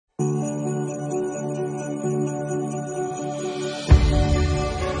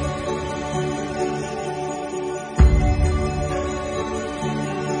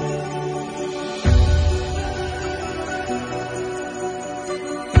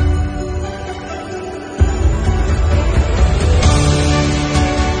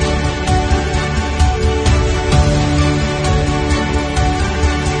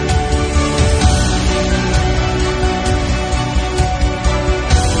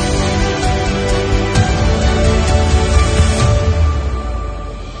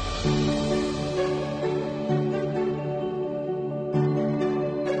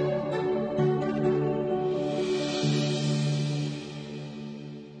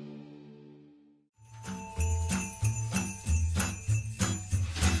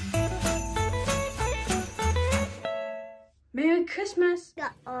Christmas.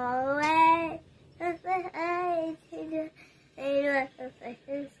 Hey,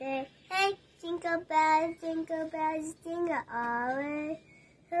 jingle bells, jingle bells, jingle all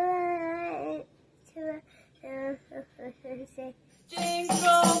the way.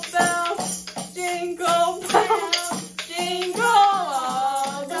 Jingle bells, jingle bells, jingle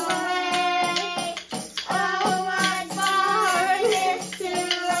all the way. Oh, what fun it is to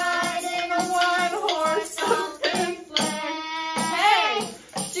ride in a one-horse open sleigh. Hey,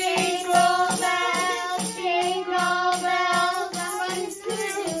 jingle bells, I'm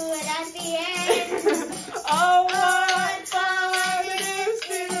through it at the end. Oh, what fun it is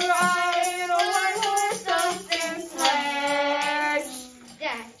to ride in a one-horse open sleigh.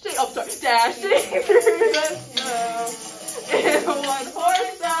 Dashing through the snow in a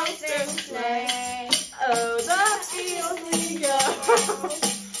one-horse open sleigh. Oh, the fields we go,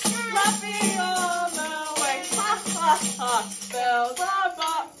 laughing all the way. Ha, ha, ha, bells are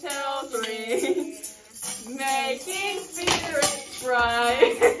bobtails ring, making spirits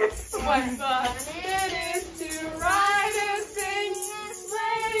bright. What fun it is to ride and sing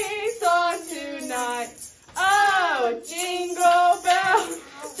sleigh song tonight. Oh, jingle bells,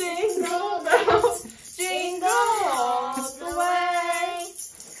 jingle all the way.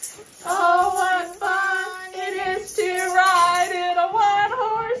 Oh, what fun it is to ride in a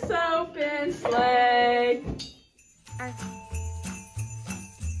one-horse open sleigh.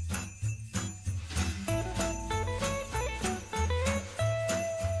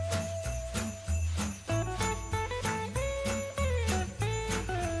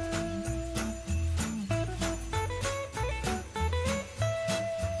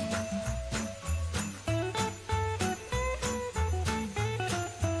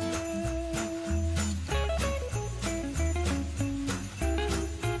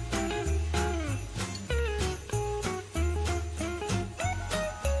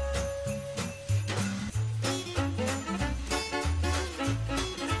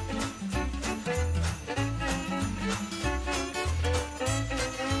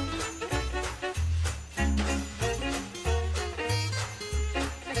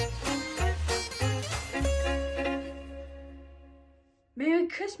 Merry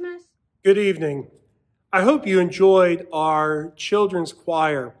Christmas. Good evening. I hope you enjoyed our children's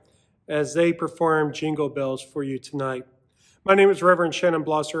choir as they performed Jingle Bells for you tonight. My name is Reverend Shannon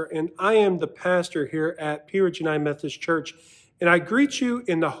Blosser, and I am the pastor here at Pea Ridge United Methodist Church, and I greet you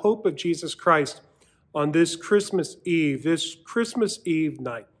in the hope of Jesus Christ on this Christmas Eve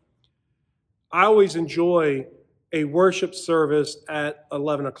night. I always enjoy a worship service at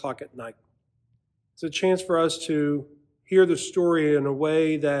 11 o'clock at night. It's a chance for us to hear the story in a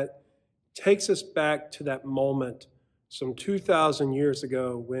way that takes us back to that moment some 2,000 years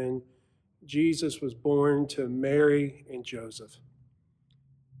ago when Jesus was born to Mary and Joseph.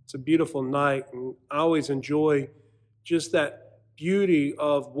 It's a beautiful night, and I always enjoy just that beauty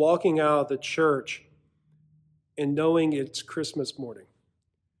of walking out of the church and knowing it's Christmas morning.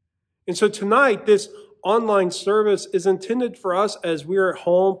 And so tonight, this online service is intended for us as we're at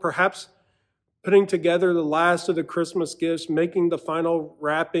home, perhaps putting together the last of the Christmas gifts, making the final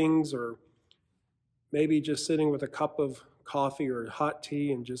wrappings, or maybe just sitting with a cup of coffee or hot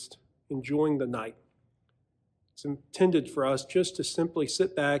tea and just enjoying the night. It's intended for us just to simply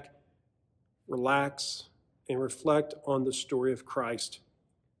sit back, relax, and reflect on the story of Christ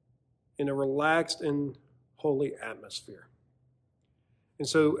in a relaxed and holy atmosphere. And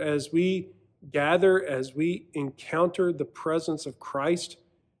so as we gather, as we encounter the presence of Christ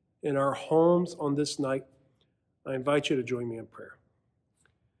in our homes on this night, I invite you to join me in prayer.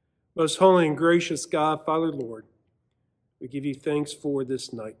 Most holy and gracious God, Father, Lord, we give you thanks for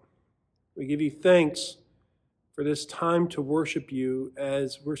this night. We give you thanks for this time to worship you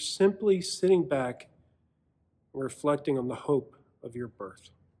as we're simply sitting back and reflecting on the hope of your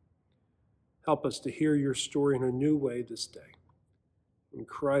birth. Help us to hear your story in a new way this day. In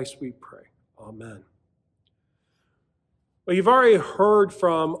Christ we pray. Amen. Well, you've already heard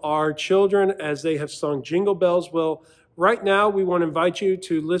from our children as they have sung Jingle Bells. Well, right now we want to invite you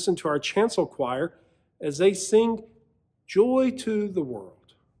to listen to our chancel choir as they sing Joy to the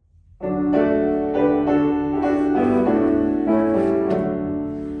World.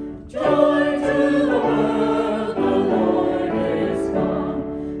 Joy to the world.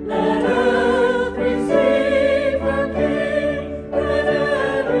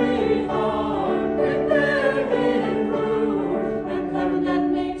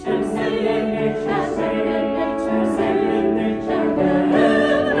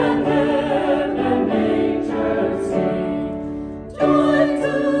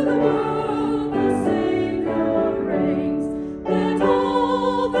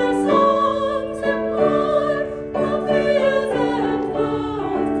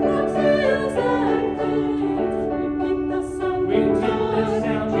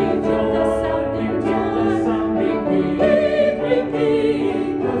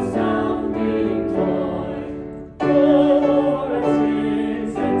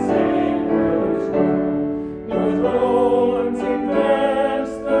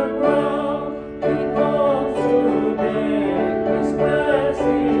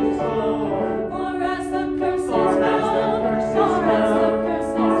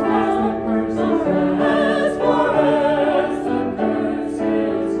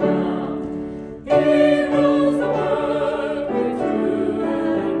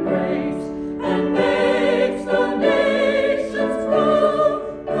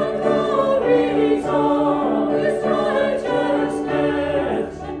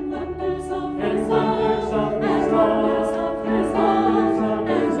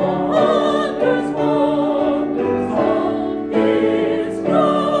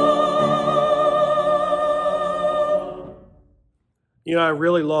 You know, I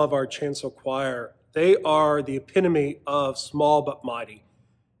really love our chancel choir. They are the epitome of small but mighty.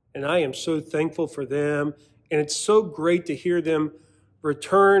 And I am so thankful for them. And it's so great to hear them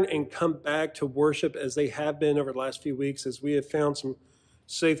return and come back to worship as they have been over the last few weeks, as we have found some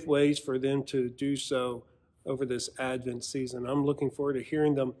safe ways for them to do so over this Advent season. I'm looking forward to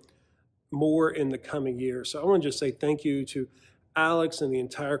hearing them more in the coming year. So I want to just say thank you to Alex and the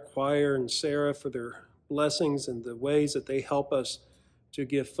entire choir and Sarah for their blessings and the ways that they help us to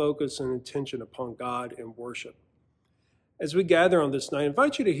give focus and attention upon God and worship. As we gather on this night, I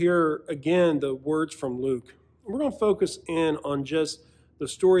invite you to hear again the words from Luke. We're going to focus in on just the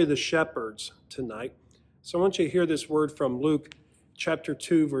story of the shepherds tonight. So I want you to hear this word from Luke chapter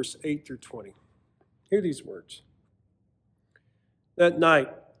 2, verse 8 through 20. Hear these words. That night,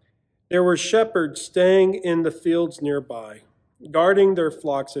 there were shepherds staying in the fields nearby, guarding their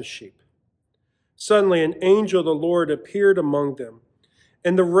flocks of sheep. Suddenly, an angel of the Lord appeared among them,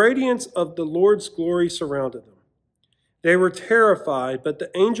 and the radiance of the Lord's glory surrounded them. They were terrified, but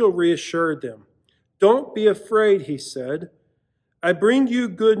the angel reassured them. "Don't be afraid," he said. "I bring you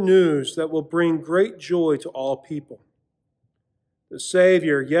good news that will bring great joy to all people. The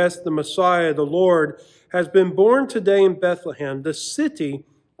Savior, yes, the Messiah, the Lord, has been born today in Bethlehem, the city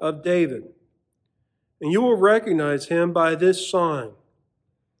of David. And you will recognize him by this sign.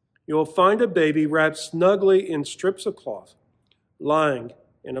 You will find a baby wrapped snugly in strips of cloth, lying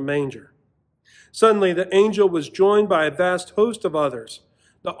in a manger." Suddenly the angel was joined by a vast host of others,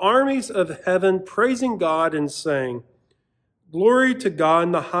 the armies of heaven, praising God and saying, "Glory to God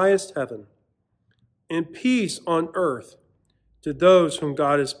in the highest heaven, and peace on earth to those whom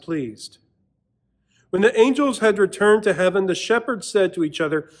God is pleased." When the angels had returned to heaven, the shepherds said to each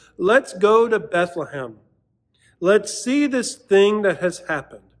other, "Let's go to Bethlehem. Let's see this thing that has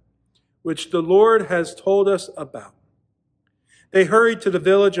happened, which the Lord has told us about." They hurried to the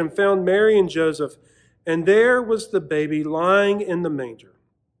village and found Mary and Joseph, and there was the baby lying in the manger.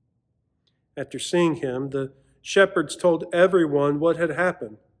 After seeing him, the shepherds told everyone what had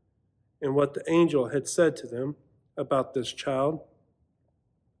happened and what the angel had said to them about this child.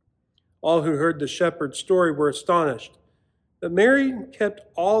 All who heard the shepherd's story were astonished, but Mary kept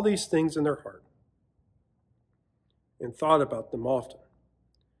all these things in her heart and thought about them often.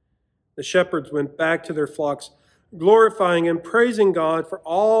 The shepherds went back to their flocks, glorifying and praising God for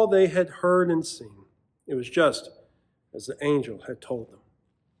all they had heard and seen. It was just as the angel had told them.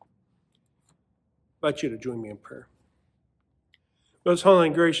 I invite you to join me in prayer. Most holy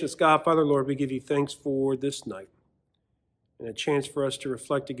and gracious God, Father, Lord, we give you thanks for this night and a chance for us to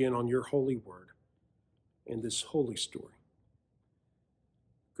reflect again on your holy word and this holy story.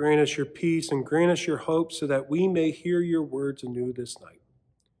 Grant us your peace and grant us your hope so that we may hear your words anew this night.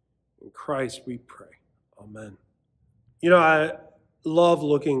 In Christ we pray. Amen. You know, I love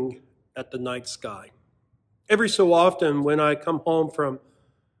looking at the night sky. Every so often when I come home from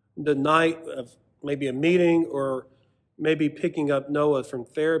the night of maybe a meeting or maybe picking up Noah from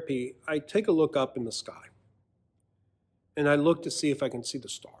therapy, I take a look up in the sky. And I look to see if I can see the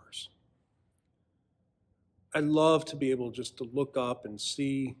stars. I love to be able just to look up and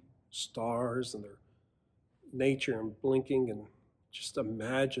see stars and their nature and blinking and just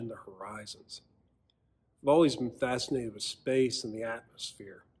imagine the horizons. I've always been fascinated with space and the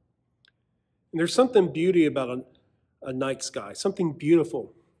atmosphere. And there's something beauty about a night sky, something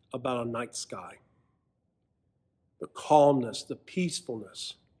beautiful about a night sky. The calmness, the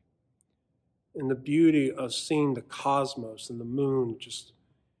peacefulness, and the beauty of seeing the cosmos and the moon just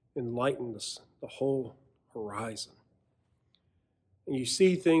enlighten the whole horizon. And you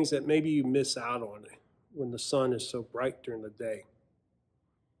see things that maybe you miss out on when the sun is so bright during the day.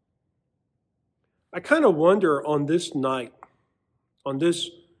 I kind of wonder on this night, on this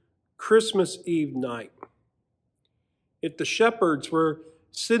Christmas Eve night, if the shepherds were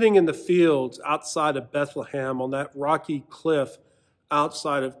sitting in the fields outside of Bethlehem on that rocky cliff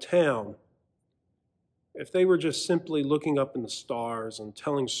outside of town, if they were just simply looking up in the stars and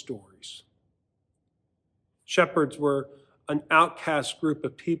telling stories. Shepherds were an outcast group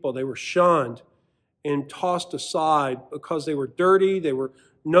of people. They were shunned and tossed aside because they were dirty. They were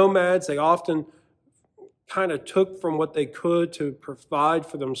nomads. They often kind of took from what they could to provide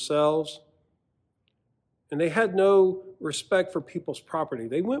for themselves. And they had no respect for people's property.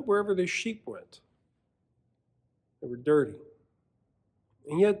 They went wherever their sheep went. They were dirty.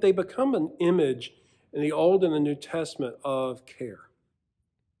 And yet they become an image in the Old and the New Testament of care.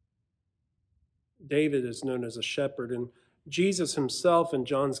 David is known as a shepherd, and Jesus himself in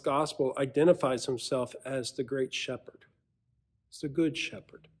John's Gospel identifies himself as the great shepherd. He's the good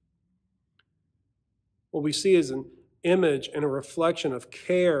shepherd. What we see is an image and a reflection of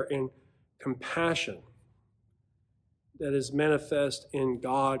care and compassion that is manifest in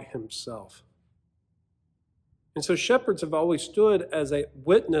God himself. And so shepherds have always stood as a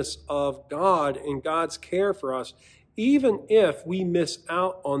witness of God and God's care for us, even if we miss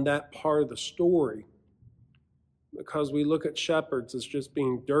out on that part of the story, because we look at shepherds as just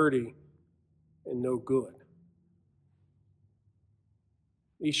being dirty and no good.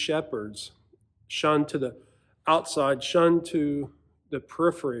 These shepherds shunned to the outside, shunned to the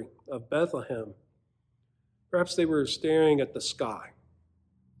periphery of Bethlehem. Perhaps they were staring at the sky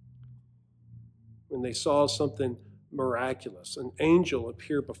when they saw something miraculous, an angel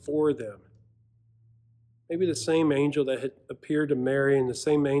appear before them. Maybe the same angel that had appeared to Mary and the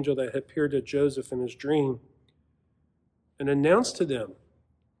same angel that had appeared to Joseph in his dream, and announced to them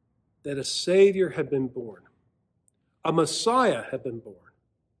that a Savior had been born, a Messiah had been born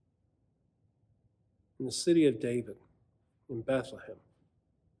in the city of David, in Bethlehem.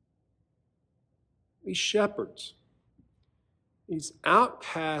 These shepherds, these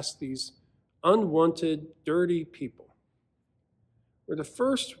outcasts, these unwanted, dirty people, were the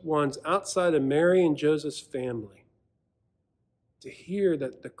first ones outside of Mary and Joseph's family to hear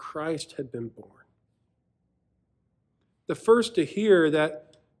that the Christ had been born. The first to hear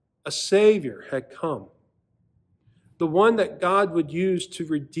that a Savior had come. The one that God would use to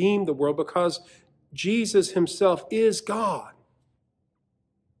redeem the world, because Jesus himself is God.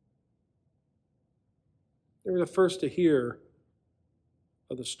 They were the first to hear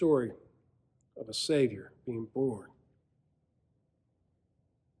of the story of a Savior being born.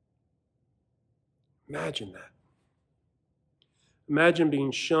 Imagine that. Imagine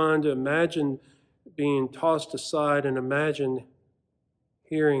being shunned, imagine being tossed aside, and imagine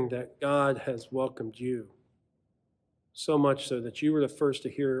hearing that God has welcomed you, so much so that you were the first to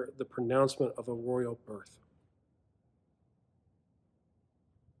hear the pronouncement of a royal birth.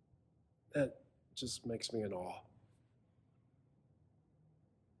 That just makes me in awe.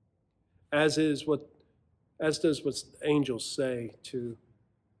 As does what angels say to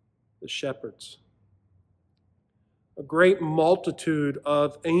the shepherds. A great multitude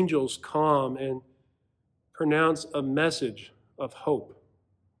of angels come and pronounce a message of hope.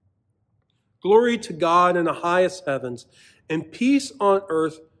 Glory to God in the highest heavens, and peace on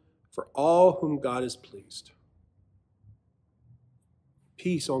earth for all whom God is pleased.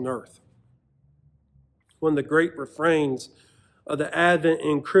 Peace on earth. One of the great refrains of the Advent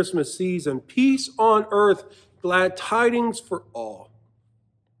and Christmas season. Peace on earth, glad tidings for all.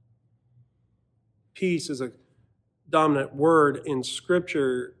 Peace is a dominant word in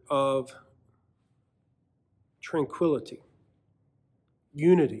Scripture of tranquility,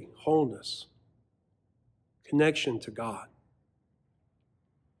 unity, wholeness, connection to God.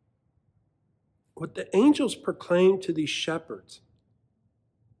 What the angels proclaim to these shepherds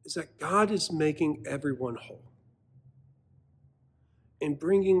is that God is making everyone whole and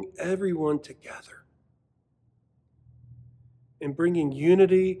bringing everyone together and bringing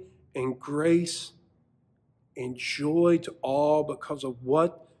unity and grace and joy to all because of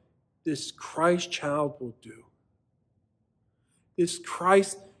what this Christ child will do. This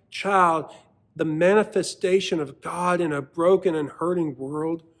Christ child, the manifestation of God in a broken and hurting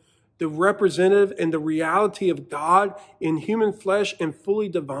world, the representative and the reality of God in human flesh and fully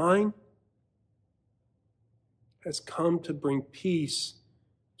divine, has come to bring peace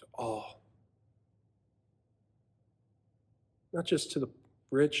to all. Not just to the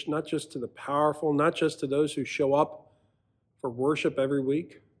rich, not just to the powerful, not just to those who show up for worship every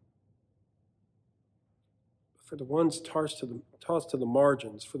week, but for the ones tossed to the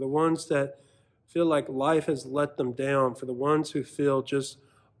margins, for the ones that feel like life has let them down, for the ones who feel just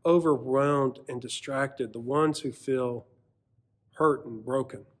overwhelmed and distracted, the ones who feel hurt and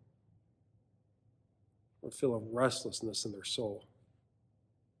broken, or feel a restlessness in their soul.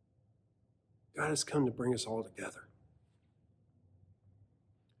 God has come to bring us all together.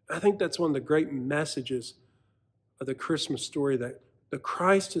 I think that's one of the great messages of the Christmas story, that the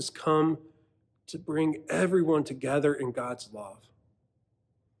Christ has come to bring everyone together in God's love.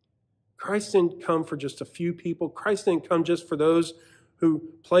 Christ didn't come for just a few people. Christ didn't come just for those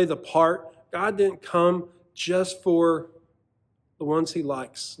who play the part. God didn't come just for the ones he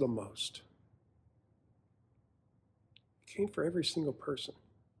likes the most. He came for every single person.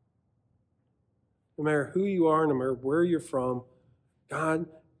 No matter who you are, no matter where you're from, God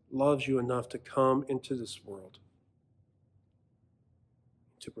loves you enough to come into this world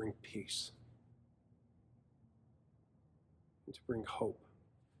to bring peace and to bring hope.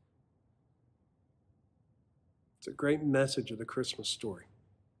 It's a great message of the Christmas story.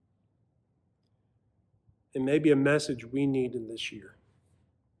 and maybe a message we need in this year.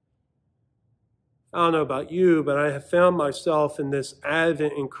 I don't know about you, but I have found myself in this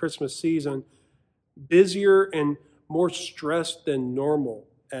Advent and Christmas season busier and more stressed than normal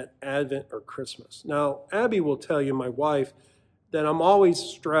at Advent or Christmas. Now, Abby will tell you, my wife, that I'm always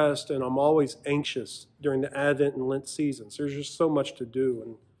stressed and I'm always anxious during the Advent and Lent seasons. There's just so much to do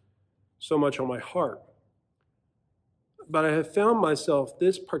and so much on my heart. But I have found myself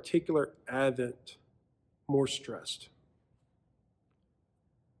this particular Advent more stressed.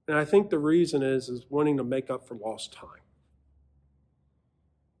 And I think the reason is wanting to make up for lost time.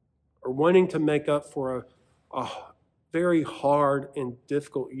 Or wanting to make up for a very hard and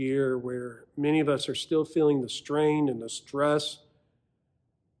difficult year where many of us are still feeling the strain and the stress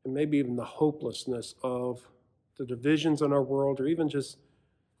and maybe even the hopelessness of the divisions in our world or even just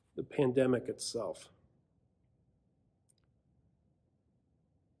the pandemic itself.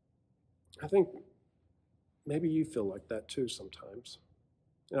 I think maybe you feel like that too sometimes.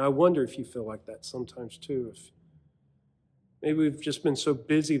 And I wonder if you feel like that sometimes too. If maybe we've just been so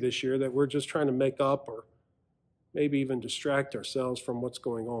busy this year that we're just trying to make up or maybe even distract ourselves from what's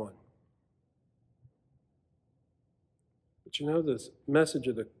going on. But you know, the message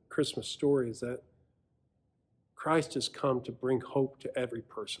of the Christmas story is that Christ has come to bring hope to every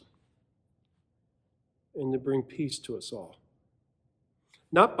person and to bring peace to us all.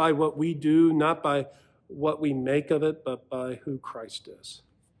 Not by what we do, not by what we make of it, but by who Christ is.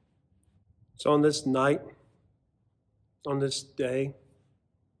 So on this night, on this day,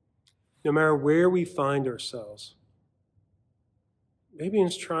 no matter where we find ourselves, maybe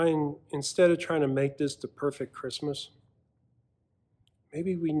instead of trying to make this the perfect Christmas,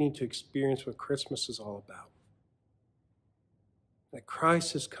 maybe we need to experience what Christmas is all about. That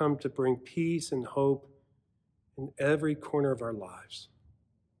Christ has come to bring peace and hope in every corner of our lives.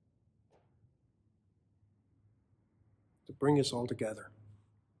 To bring us all together.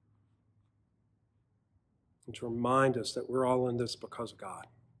 And to remind us that we're all in this because of God.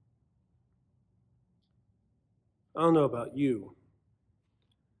 I don't know about you,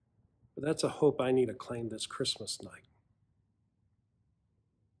 but that's a hope I need to claim this Christmas night.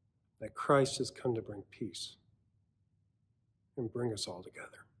 That Christ has come to bring peace and bring us all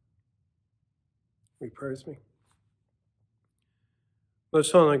together. Will you pray with me?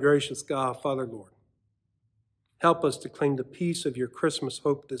 Most holy and gracious God, Father, Lord, help us to claim the peace of your Christmas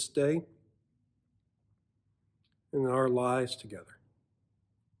hope this day and in our lives together.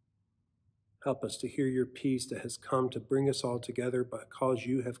 Help us to hear your peace that has come to bring us all together because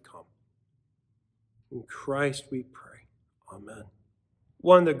you have come. In Christ we pray. Amen.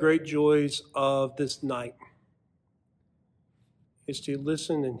 One of the great joys of this night is to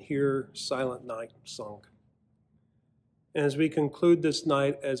listen and hear Silent Night sung. And as we conclude this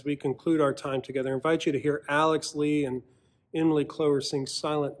night, as we conclude our time together, I invite you to hear Alex Lee and Emily Clover sing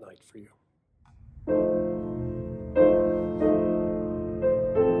Silent Night for you.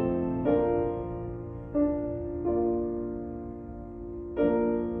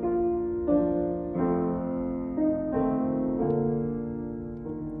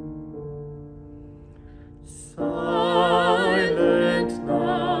 Oh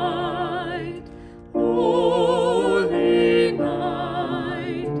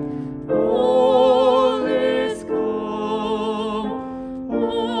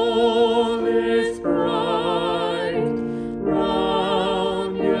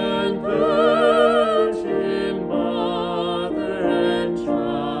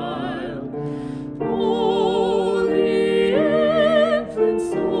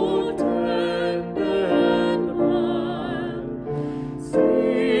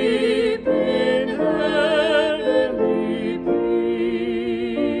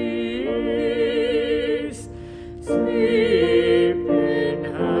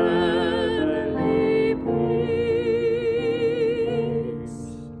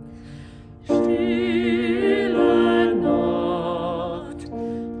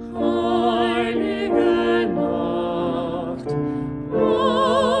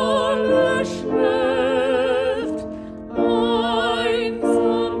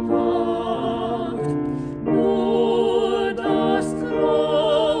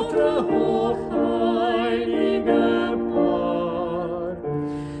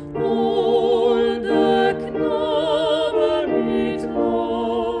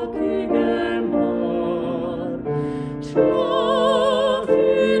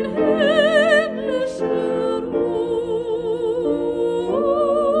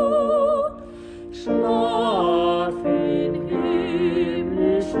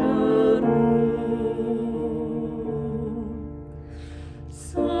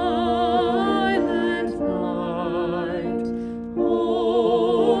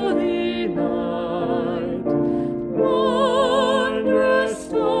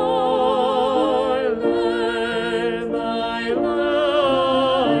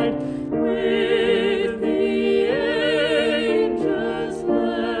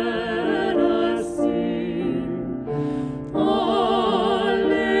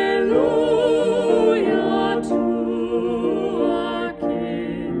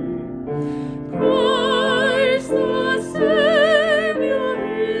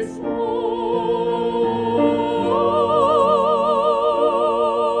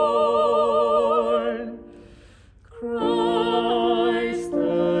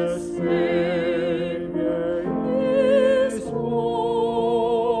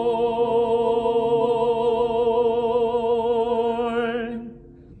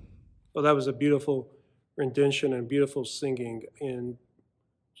that was a beautiful rendition and beautiful singing and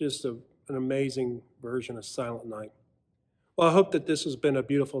just an amazing version of Silent Night. Well, I hope that this has been a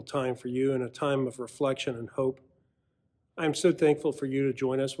beautiful time for you and a time of reflection and hope. I'm so thankful for you to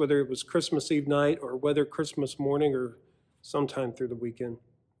join us, whether it was Christmas Eve night or whether Christmas morning or sometime through the weekend.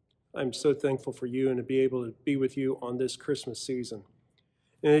 I'm so thankful for you and to be able to be with you on this Christmas season.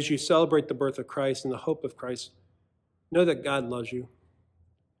 And as you celebrate the birth of Christ and the hope of Christ, know that God loves you.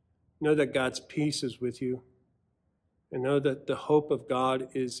 Know that God's peace is with you. And know that the hope of God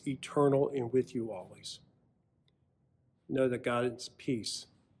is eternal and with you always. Know that God's peace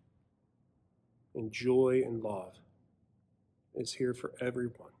and joy and love is here for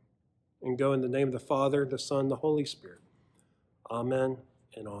everyone. And go in the name of the Father, the Son, the Holy Spirit. Amen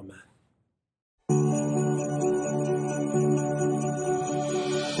and amen.